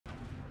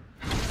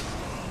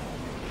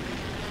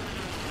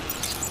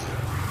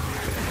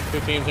Two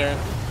teams here.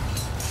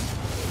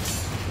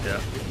 Yeah.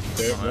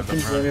 Okay, one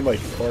team's landing like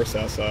far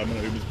south side. I'm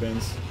gonna Uber's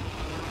bins.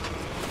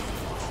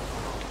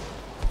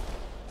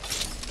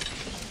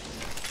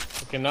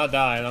 You cannot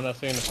die, and I'm not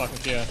seeing the fucking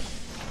Kia.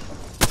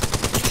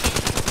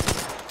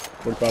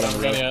 45 on the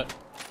road. Yet.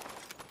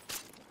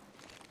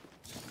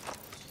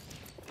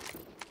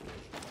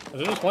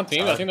 Is it just one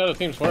team? I think the other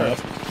team's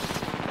worse.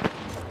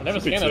 I never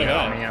seen another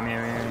guy.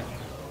 Me.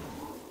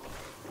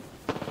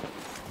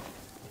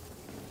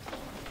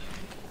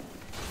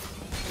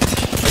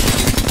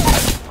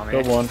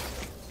 Killed one.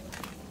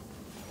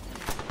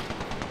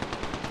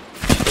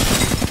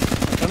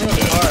 Tell me what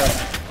they are.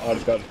 Oh, I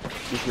just got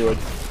destroyed.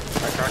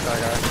 I cracked that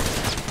guy.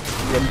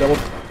 I'm double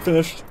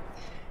finished.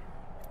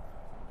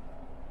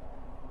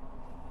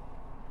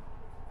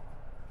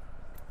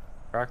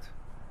 Cracked.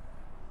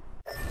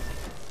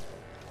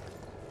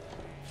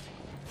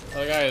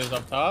 Other guy is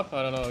up top.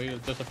 I don't know. He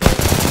just disappeared.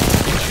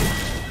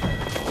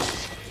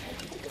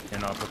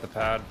 Getting off with the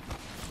pad.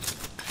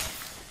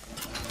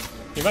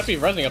 He might be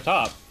resing up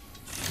top.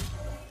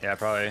 Yeah,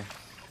 probably.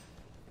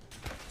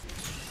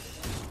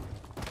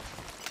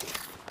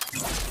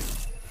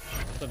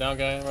 The down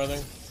guy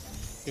resing.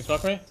 You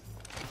smoke me? I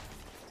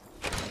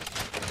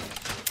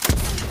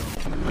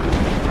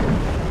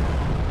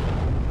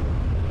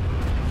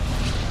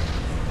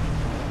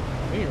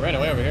think he ran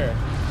away over here.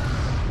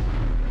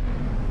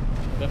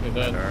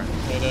 Definitely dead. Sure.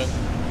 They did.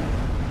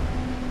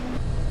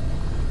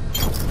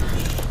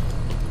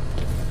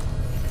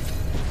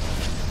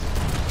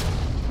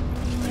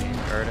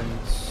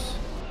 Gardens.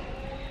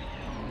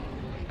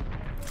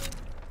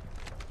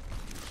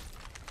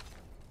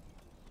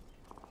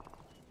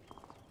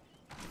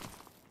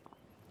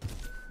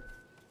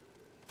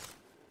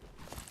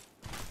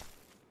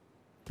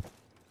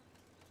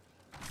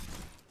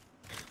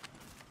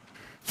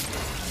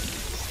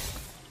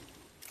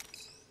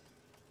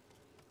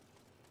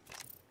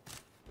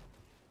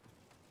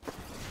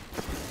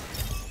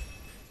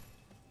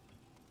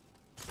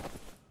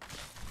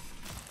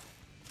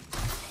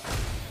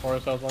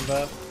 Forest has one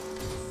bad.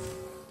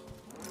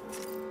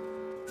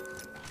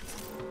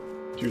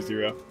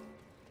 2-0.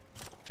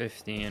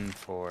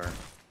 15-4.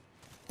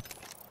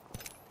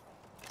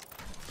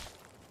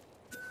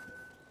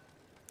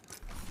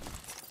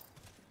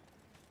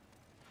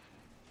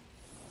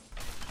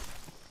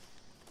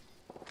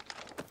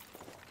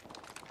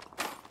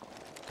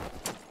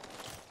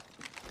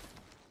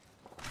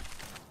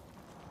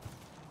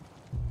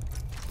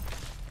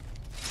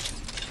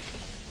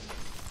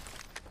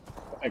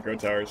 Aggro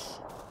towers.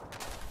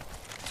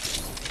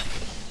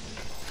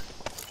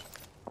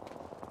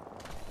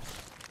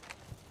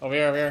 Over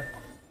here, over here.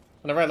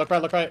 On the right, look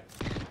right, look right.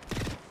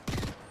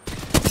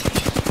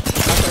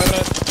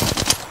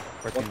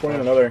 One point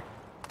on another.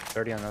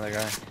 30 on another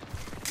guy.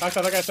 Knocked the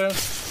other guy too.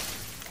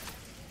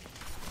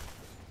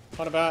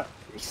 On the bat.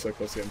 It was so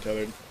close to getting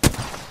tethered.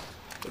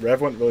 The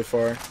Rev went really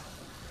far.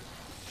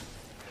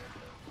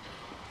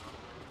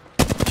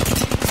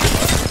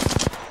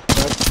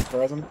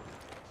 Horizon.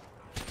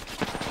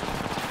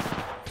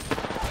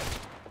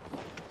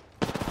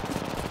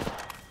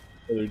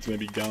 The dude's gonna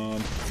be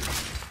gone.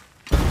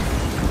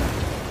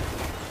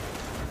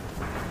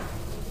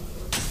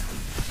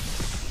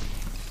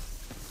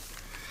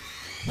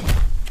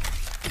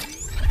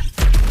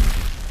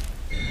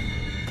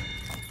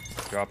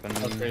 Dropping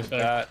That was pretty sick.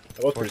 that.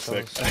 That was pretty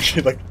sick.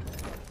 Actually, like,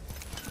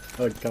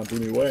 that kind of blew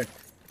me away.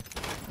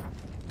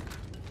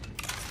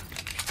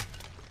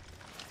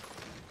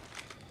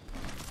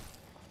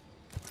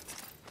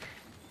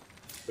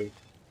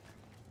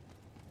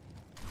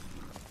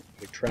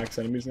 Like tracks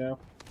enemies now.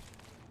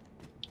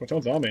 Which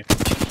one's on me?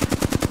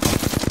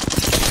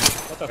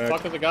 What the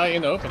fuck is the guy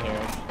in the open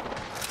here?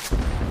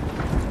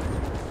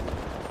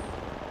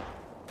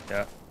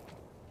 Yeah.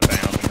 Bang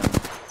open them.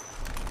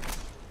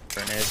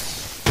 Grenades.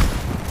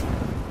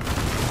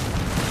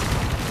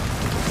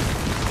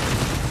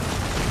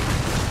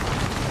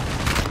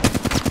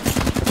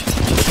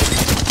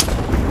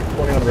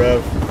 Walking on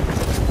Rev.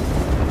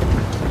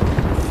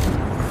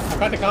 I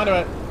caught the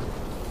conduit.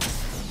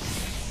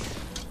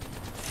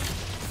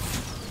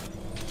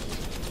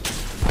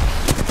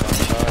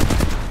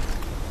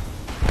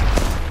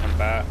 I'm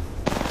back.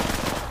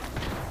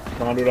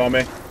 Conduit on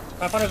me.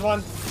 Pathfinder's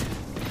one.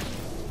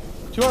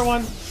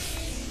 2R1.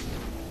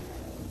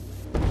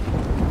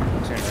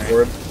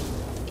 Word.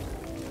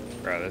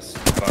 Grab this.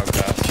 Bug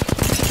pass.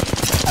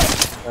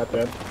 Not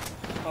dead.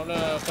 Oh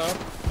no, stop.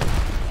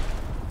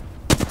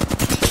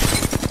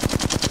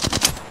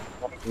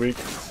 Weak.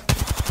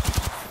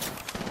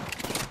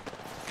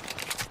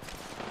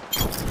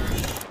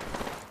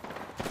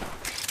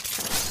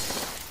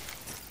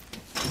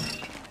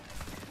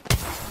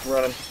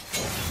 Running.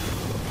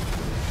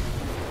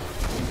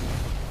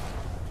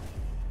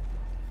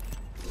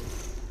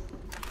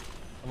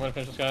 I'm gonna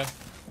finish this guy.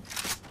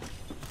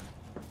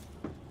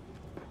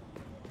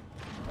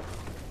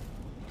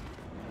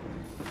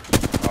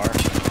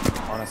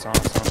 On us.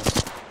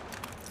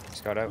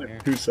 Just got out here.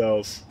 2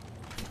 cells.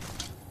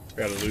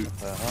 Gotta loot. What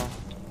the hell?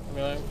 Give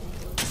me like.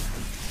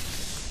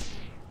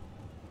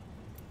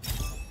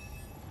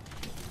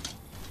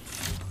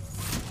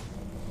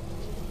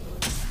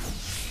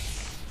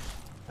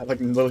 had like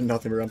literally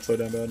nothing, but I'm so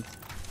damn bad.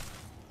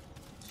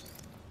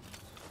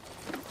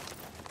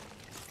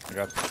 I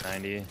dropped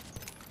 90. Yeah.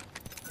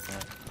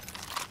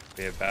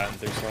 Be a bat in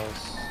 3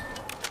 cells.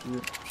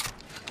 Yeah.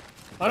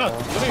 Oh no,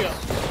 what are you?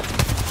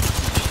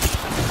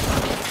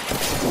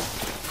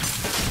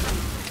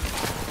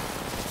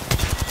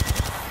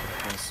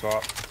 Gonna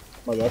swap.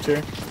 My left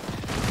here.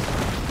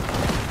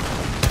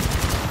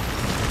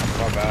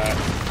 Swap bat.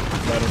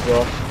 That as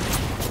well.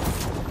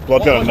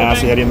 Blood got a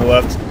nasty heady in the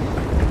left.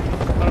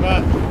 What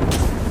about?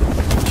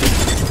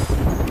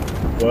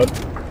 Blood.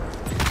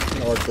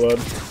 Or blood.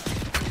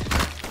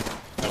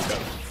 I've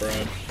got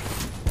fried.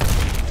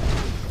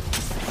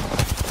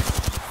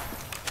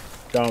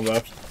 Down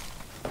left.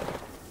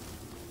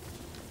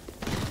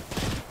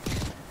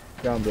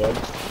 Down blood.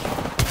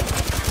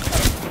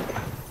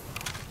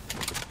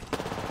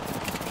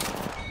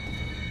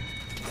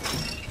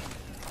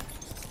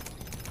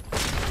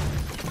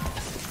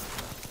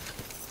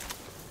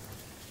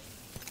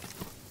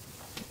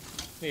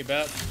 Need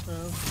bat.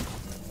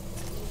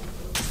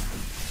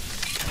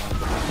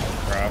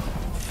 Crap.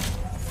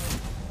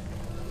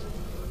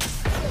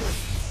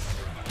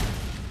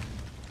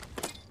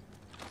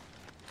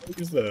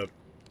 Use the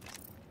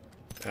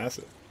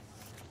passive.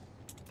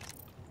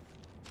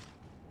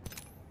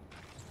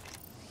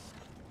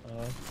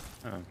 Oh.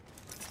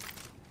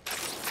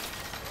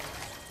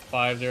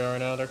 5-0 right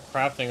now. They're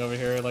crafting over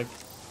here, like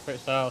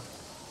straight south.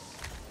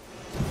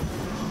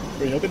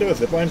 Wait, you know what they do with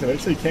zip lines?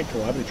 Eventually you can't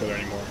collab with each other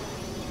anymore.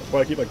 That's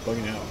why I keep like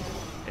bugging out.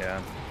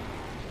 Yeah.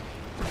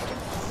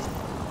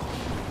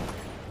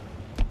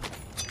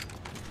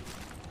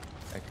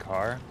 A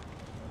car?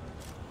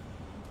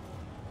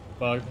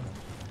 Bug.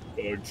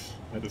 Bugged.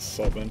 I just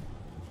sub in.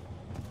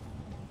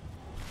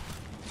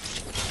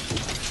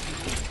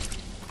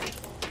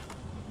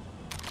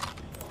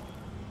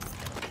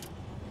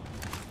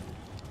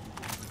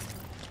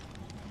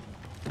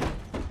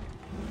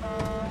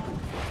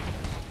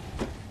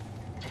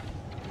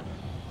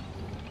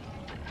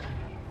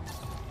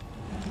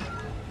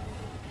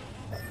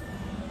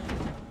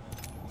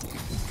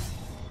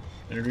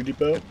 Energy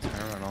depot? I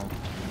don't know.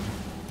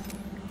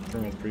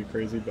 Terminal's pretty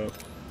crazy, but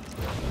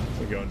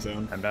we're going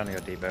soon. I'm down to go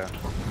depot.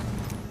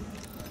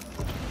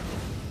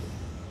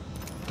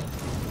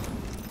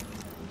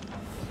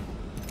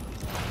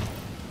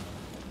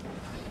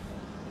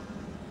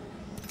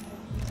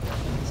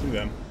 See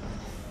them.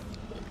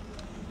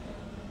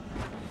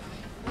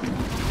 Oh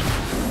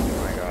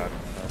my god.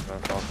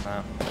 That's all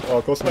snap.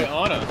 Oh, close to Wait, me.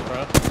 on us,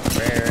 bro.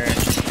 Where?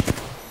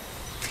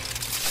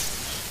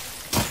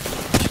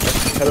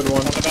 Tethered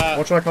one. On the back.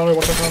 One shot conduit,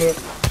 one shot conduit.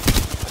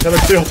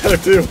 Tethered two,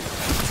 tethered two.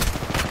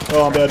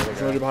 Oh, I'm dead.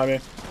 Somebody behind me.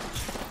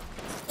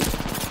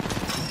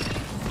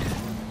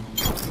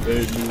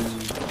 Big move.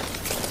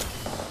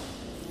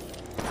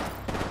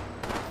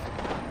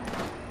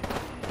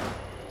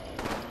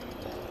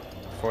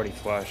 .40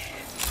 flush.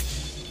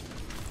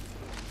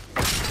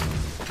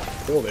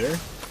 Still there?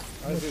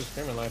 Why is he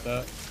screaming like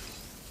that?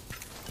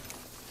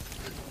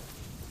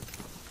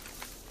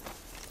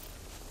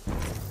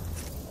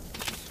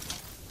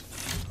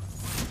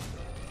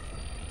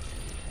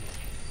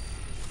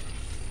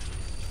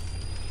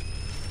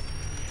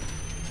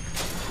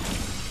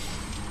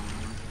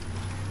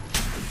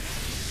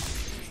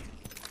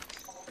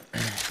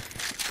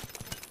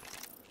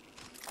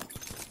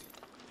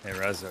 Hey,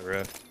 res that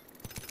rift.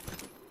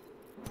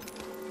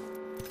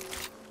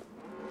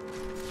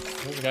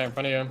 There's a guy in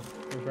front of you,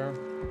 for sure.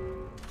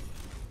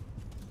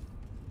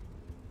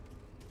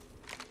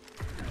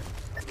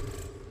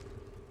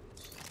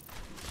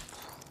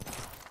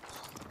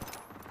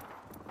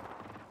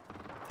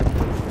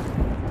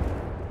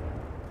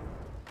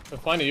 They're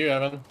flying to you,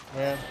 Evan.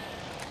 Yeah.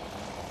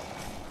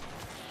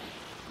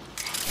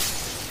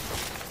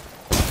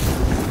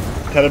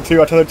 Tethered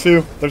two, I tethered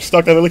two. They're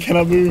stuck, I literally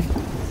cannot move.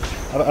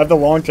 I have the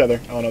long tether.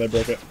 Oh no, they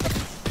broke it.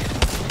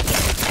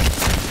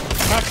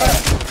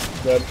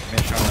 Dead.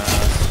 Mission on the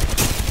ass.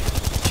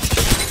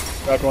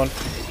 Back one.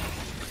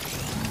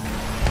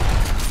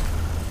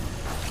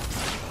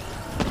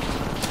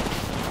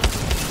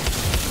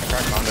 I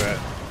cracked conduit.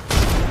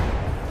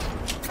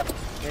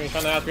 He's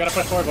on the ass. We gotta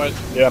push forward,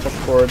 boys. Yeah, push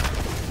forward.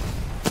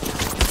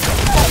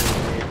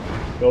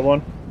 Build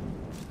one.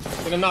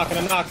 Get a knock, get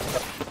a knock.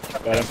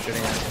 Got I'm him.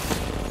 shooting it.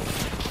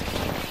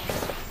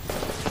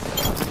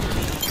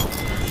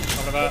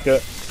 On the back.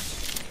 Good.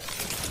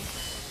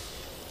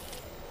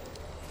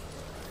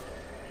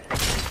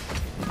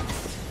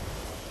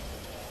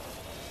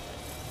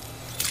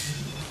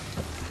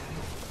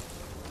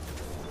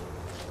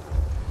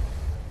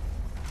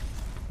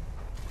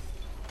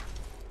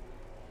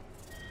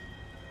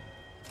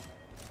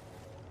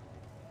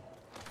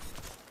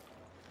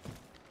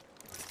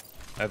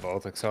 I have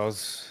both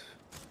excels.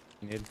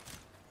 You need?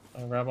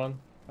 I'll grab one.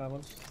 Grab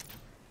one.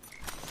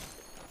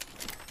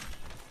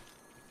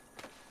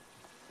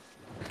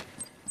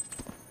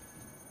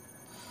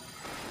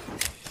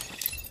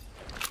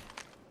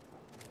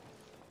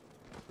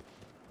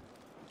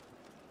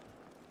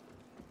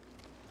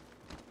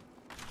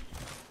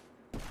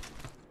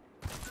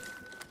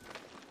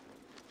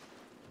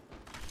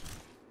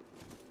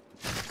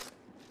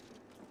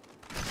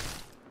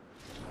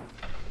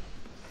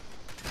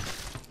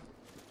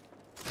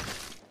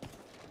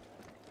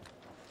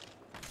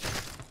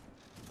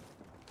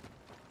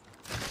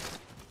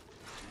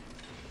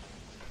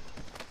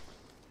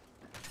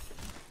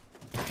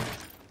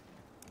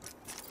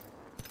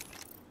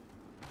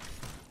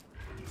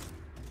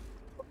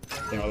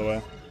 Came out of the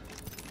way.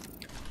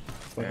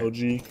 My OG.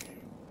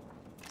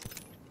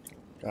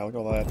 God, look at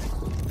all that.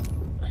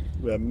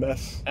 Look at that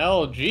mess.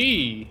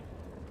 LG.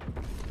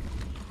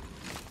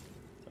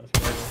 That's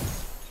crazy.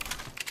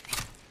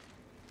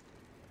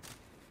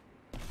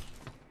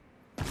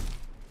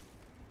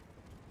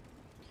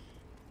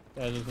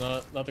 Yeah, just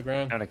not the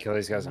ground. I'm trying to kill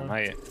these guys on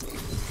height.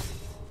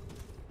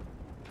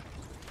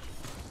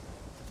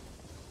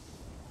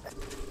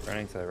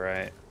 Running to the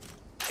right.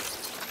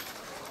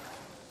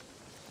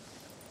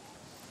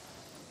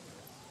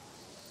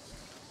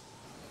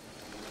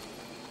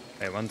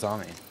 Hey, one's on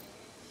me.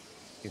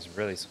 He's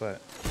really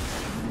split.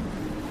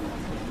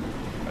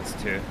 That's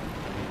 2.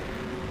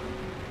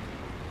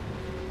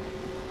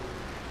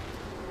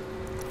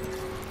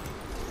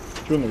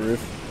 Two on the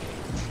roof.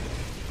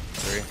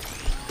 3.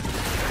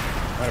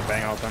 I'm gonna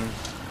bang open.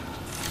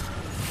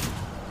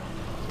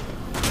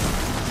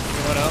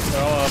 They went up.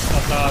 They're all up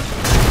top.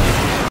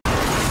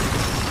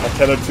 I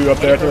tethered 2 up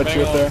there. Tethered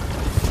 2 up there.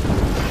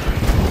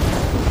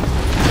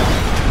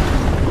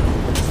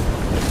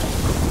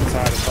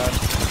 Side.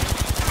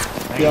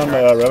 Be on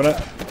Revenant.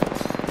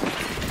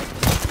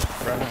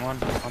 Revenant 1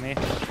 on me.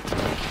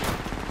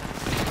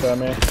 Yeah,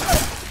 me.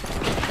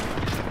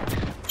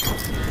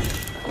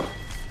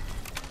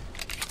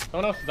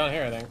 Someone else is down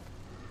here, I think.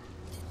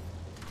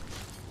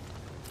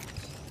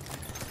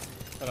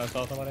 Thought I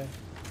saw somebody.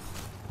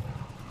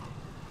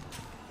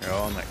 They're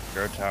all on that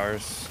grow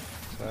towers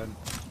side.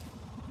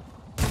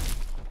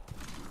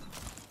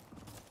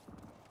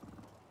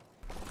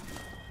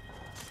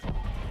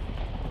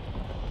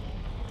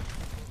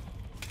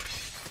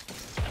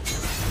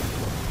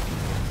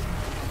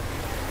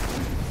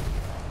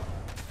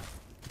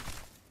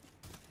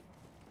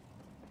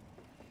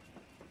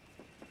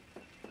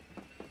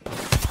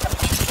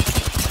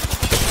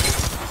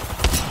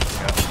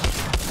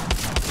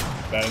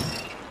 Batting.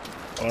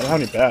 Oh, I don't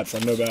have any bats. I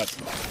have no bats.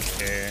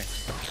 Okay.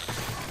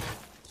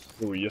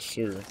 Oh, yes,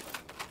 sir.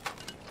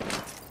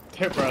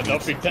 Hey, bro,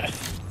 don't be dead.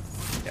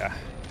 Yeah.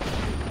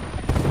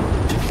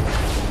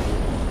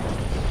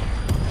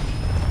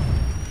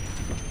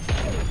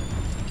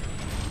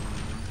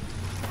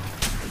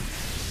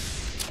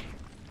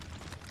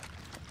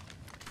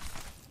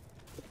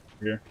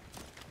 Here.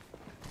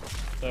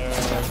 They're,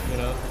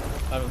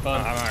 having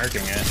fun. I'm not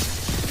arcing it.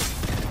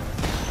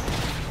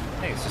 I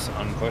think it's just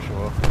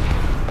unpushable.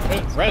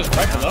 Res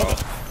right below it.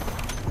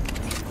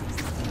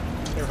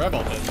 You're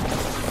rebel, dude.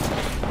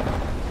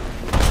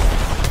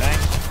 Bang.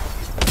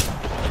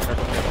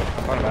 Careful.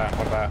 What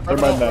about?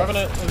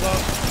 Revenant is up.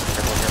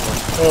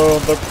 Careful. Oh,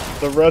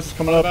 the res is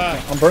coming up.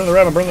 Back. I'm burning the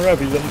rev.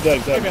 He's dead. He's Hey,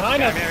 dead.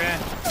 behind us. Yeah.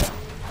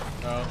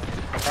 Oh,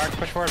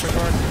 Push forward.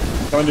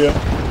 Coming to you.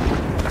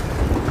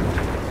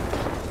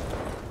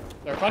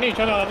 they're fighting each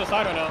other on the other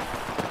side right now.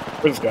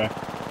 Where's this guy?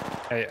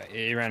 Hey,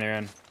 he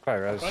ran.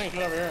 Probably res. Fighting each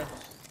other over here.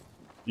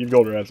 You've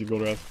gold res.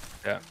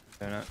 Yeah,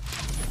 doing it.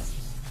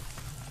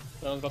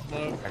 Someone's about to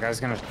move. That guy's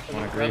gonna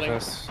wanna grief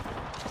us.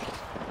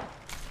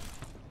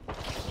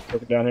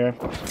 Look it down here.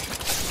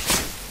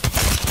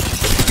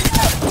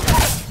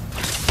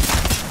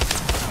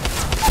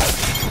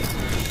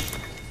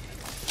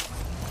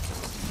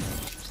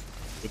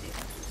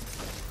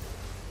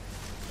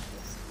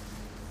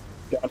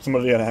 Got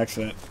somebody on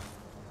accident.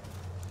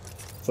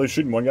 So he's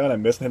shooting one guy and I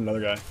missed and hit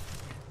another guy.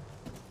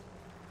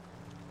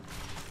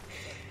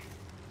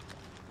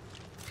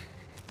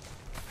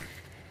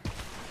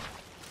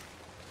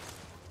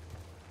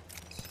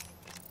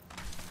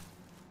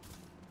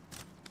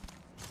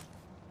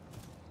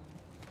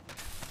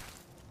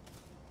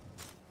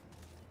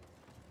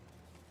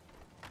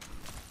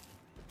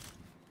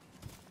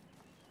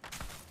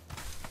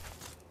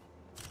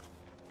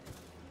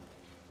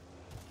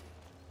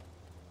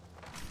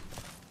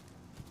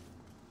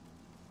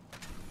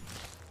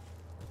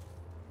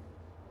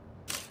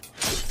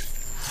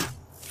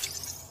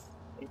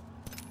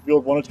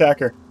 Field one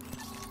attacker.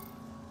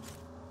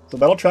 So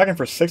that'll track him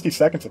for 60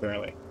 seconds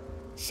apparently.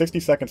 60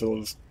 seconds it'll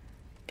just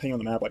ping on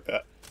the map like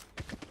that.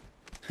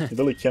 He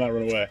literally cannot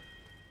run away.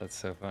 That's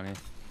so funny.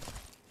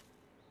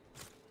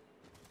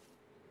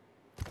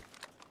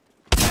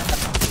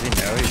 Does he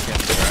know he's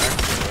getting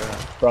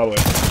tracked? Probably.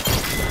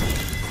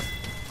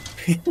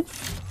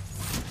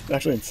 It's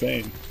actually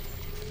insane.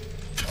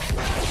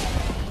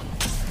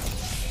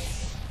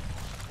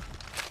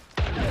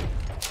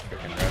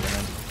 Freaking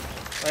Revenant.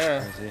 Where?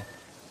 Where is he?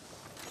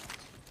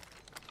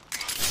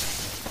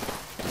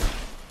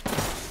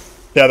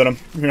 Tethered him.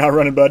 You're not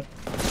running, bud.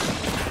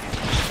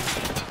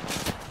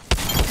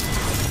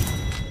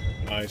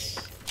 Nice.